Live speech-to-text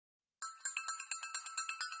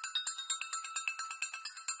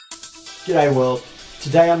G'day world.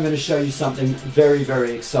 Today I'm going to show you something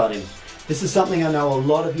very exciting. This is something I know a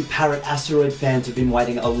lot of you Parrot Asteroid fans have been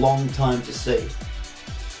waiting a long time to see.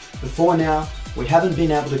 Before now, we haven't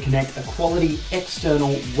been able to connect a quality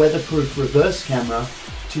external weatherproof reverse camera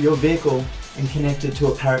to your vehicle and connect it to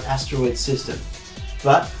a Parrot Asteroid system.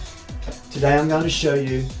 But today I'm going to show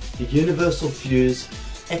you the Universal Fuse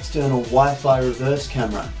external Wi-Fi reverse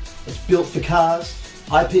camera. It's built for cars,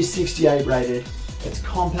 IP68 rated, it's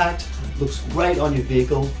compact, looks great on your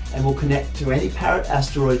vehicle and will connect to any Parrot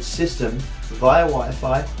Asteroid system via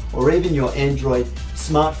Wi-Fi or even your Android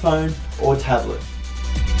smartphone or tablet.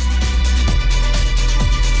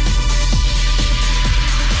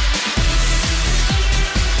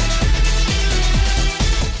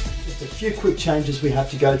 Just a few quick changes we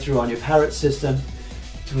have to go through on your Parrot system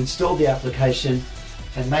to install the application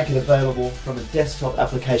and make it available from a desktop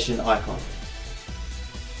application icon.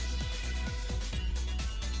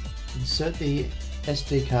 Insert the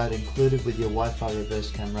SD card included with your Wi-Fi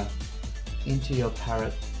reverse camera into your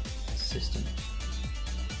Parrot system.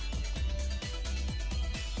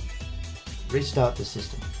 Restart the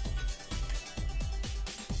system.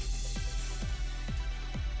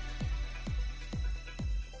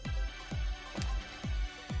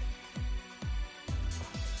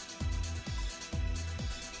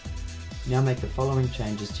 Now make the following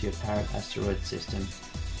changes to your Parrot Asteroid system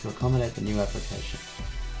to accommodate the new application.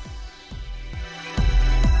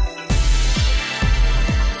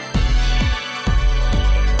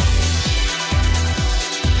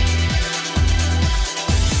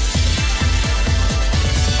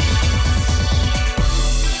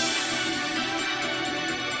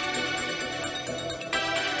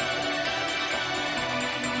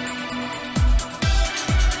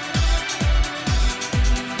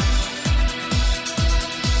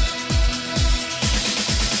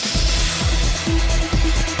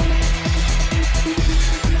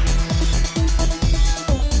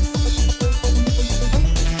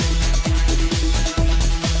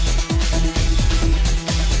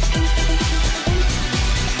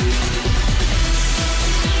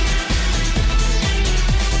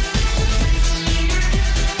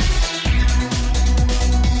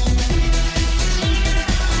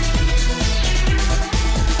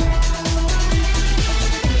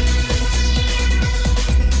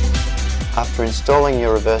 After installing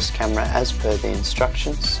your reverse camera as per the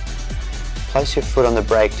instructions, place your foot on the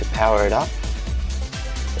brake to power it up.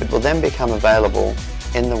 It will then become available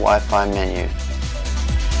in the Wi-Fi menu.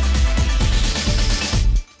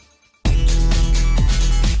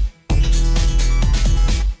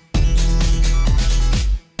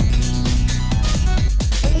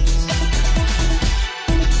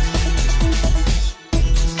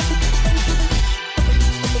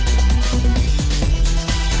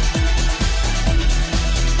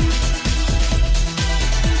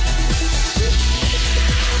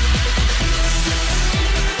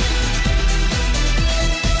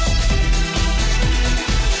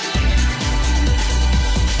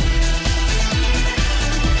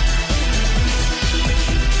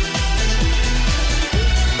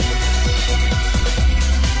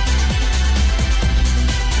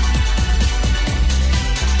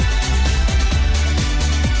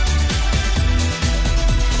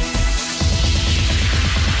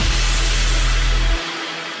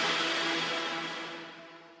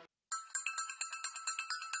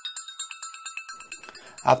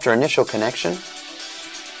 After initial connection,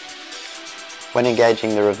 when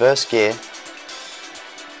engaging the reverse gear,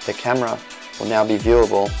 the camera will now be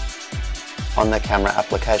viewable on the camera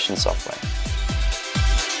application software.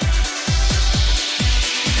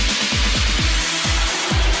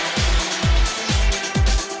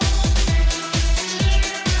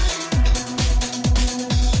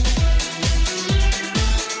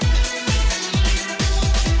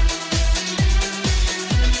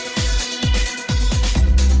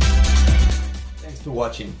 For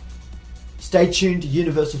watching. Stay tuned to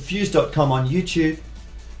universalfuse.com on YouTube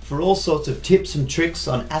for all sorts of tips and tricks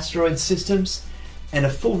on asteroid systems and a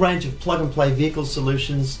full range of plug-and-play vehicle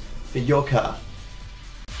solutions for your car.